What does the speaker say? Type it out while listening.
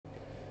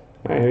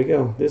All right, here we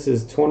go. This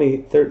is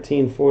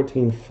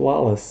 2013-14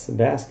 Flawless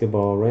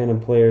Basketball. Random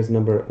players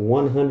number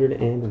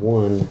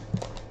 101.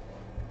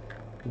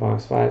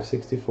 Box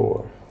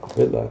 564.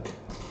 Good luck.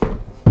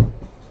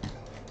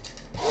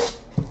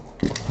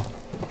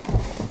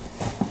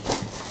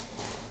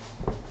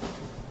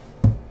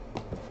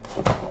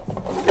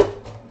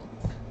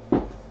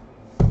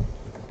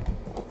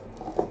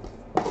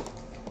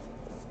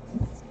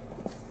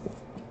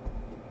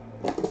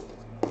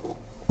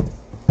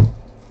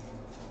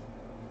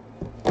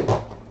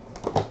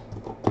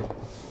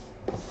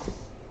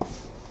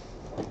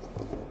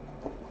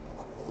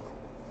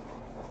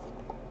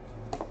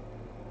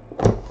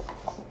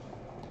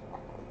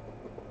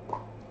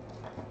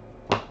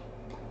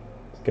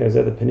 Guys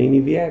at the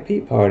Panini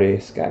VIP party.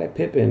 Scottie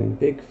Pippen,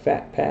 big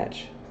fat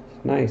patch.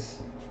 Nice.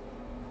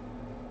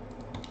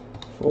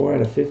 4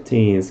 out of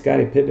 15.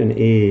 Scottie Pippen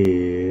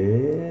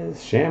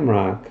is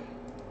Shamrock.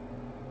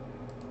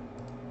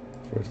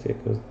 First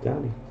hit goes to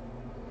Donnie.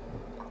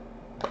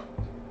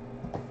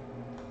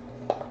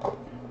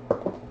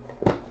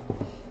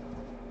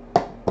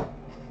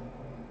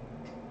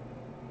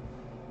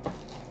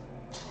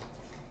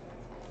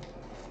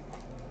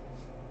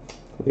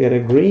 We got a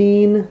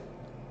green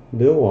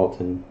Bill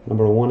Walton,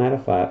 number 1 out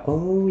of 5.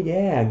 Oh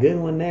yeah, good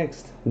one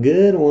next.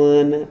 Good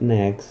one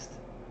next.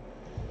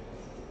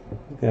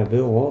 We got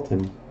Bill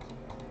Walton.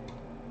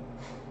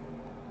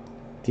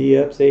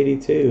 D-Ups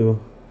 82.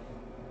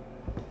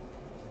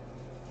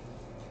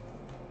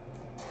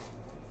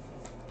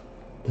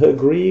 The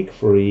Greek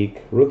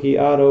Freak, rookie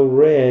auto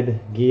red,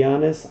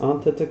 Giannis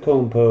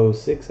Antetokounmpo,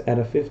 6 out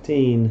of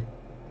 15.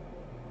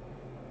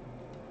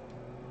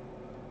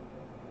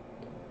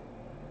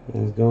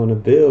 That's going to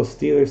Bill,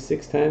 Steelers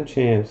 6-time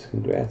champs.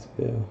 Congrats,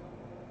 Bill.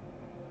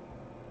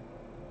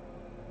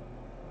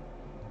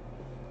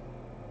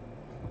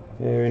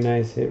 Very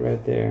nice hit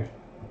right there.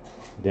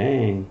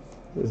 Dang.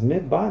 This is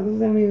mid-box. This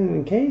isn't even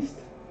encased.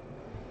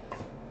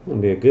 It's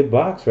going to be a good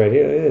box right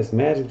here. Look at this.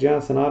 Magic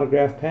Johnson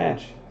autograph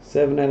patch.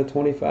 7 out of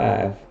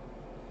 25.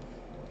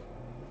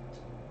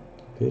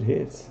 Good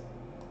hits.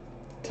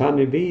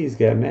 Tommy B's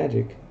got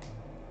Magic.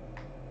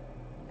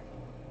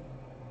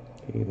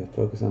 You gotta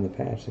focus on the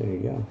patch. There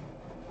you go.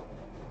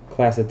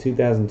 Class of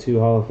 2002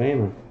 Hall of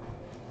Famer.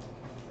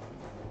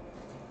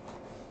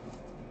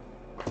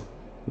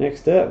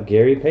 Next up,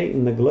 Gary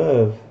Payton, the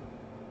glove.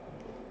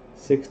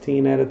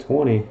 16 out of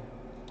 20.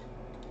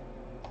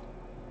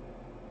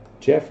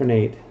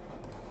 Jeffernate.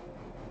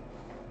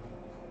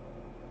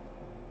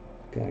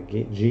 Gotta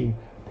get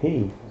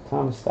GP.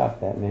 Thomas,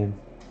 stop that, man.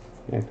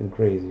 You're acting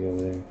crazy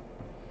over there.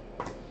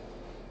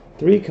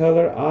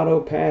 3-color auto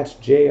patch,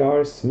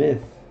 J.R.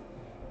 Smith.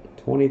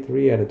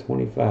 23 out of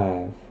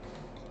 25.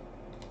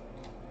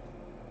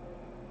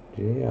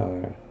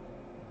 JR.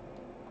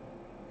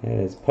 That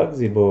is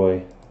Pugsy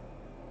Boy.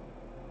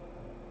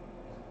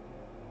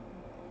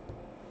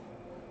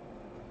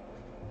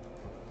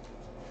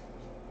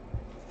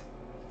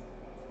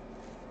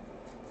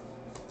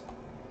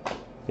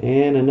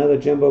 And another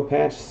jumbo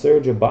patch,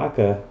 Serge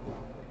Ibaka.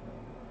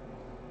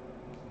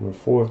 Number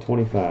 4 of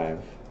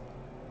 25.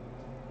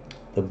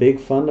 The big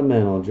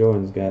fundamental.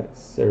 Jordan's got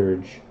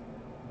Serge.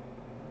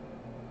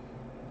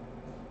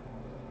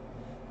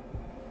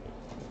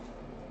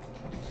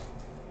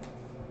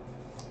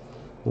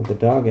 Let the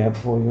dog out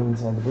before we go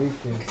inside the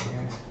briefcase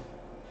here.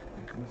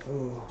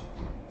 Ooh.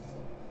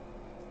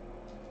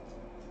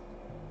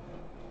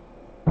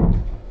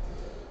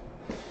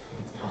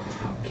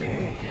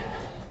 Okay.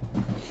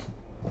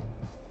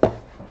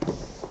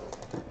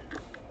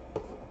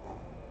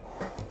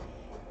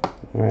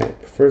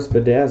 Alright, first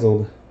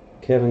bedazzled.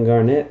 Kevin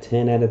Garnett,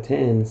 10 out of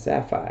 10,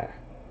 Sapphire.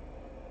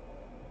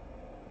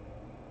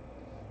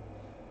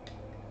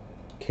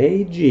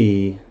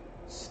 KG,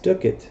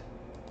 Stuckett.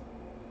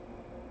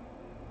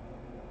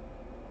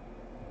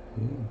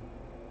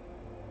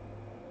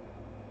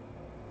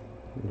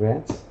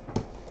 Congrats.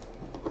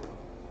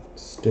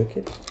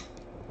 Stuckett.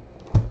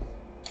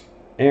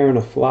 Aaron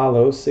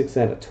Aflalo, 6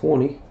 out of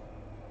 20.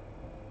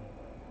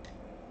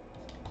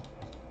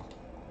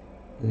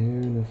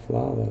 Aaron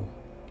Aflalo.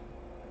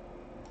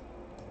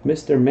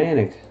 Mr.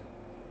 Manic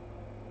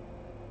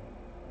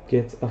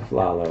gets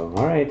Aflalo.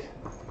 Alright.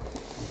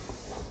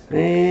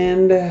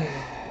 And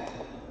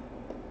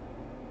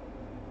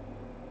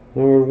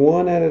number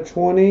 1 out of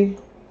 20.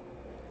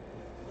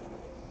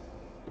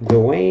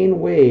 Dwayne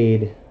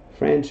Wade,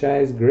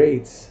 franchise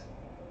greats.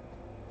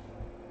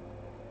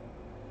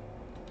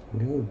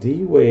 Go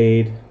D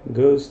Wade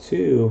goes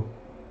to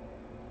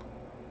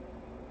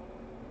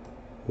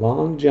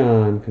Long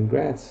John.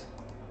 Congrats,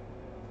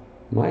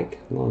 Mike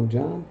Long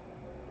John.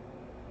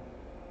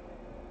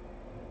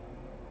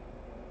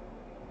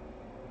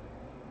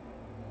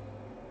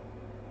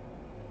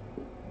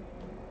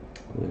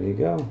 There you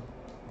go.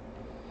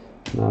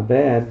 Not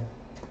bad.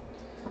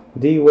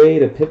 D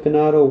Wade, a Pippen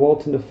auto,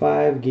 Walton to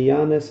 5,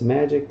 Giannis,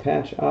 Magic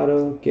patch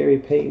auto, Gary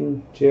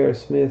Payton, J.R.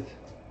 Smith,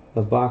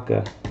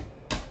 Ibaka,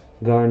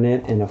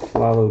 Garnett, and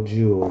Aflalo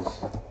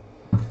Jewels.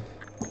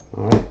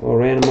 Alright, well,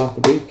 ran them off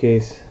the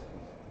briefcase.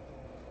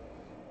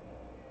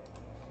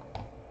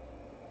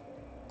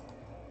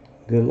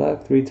 Good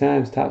luck. 3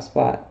 times. Top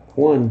spot.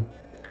 1,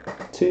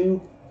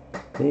 2,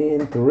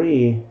 and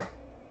 3.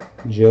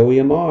 Joey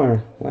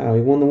Amar. Wow,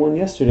 he won the one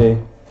yesterday.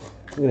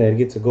 Look at that. He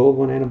gets a gold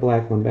one and a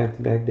black one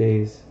back-to-back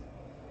days.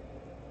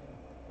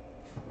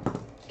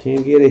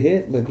 Can't get a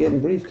hit, but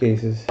getting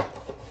briefcases.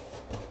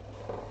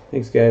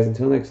 Thanks, guys.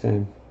 Until next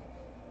time.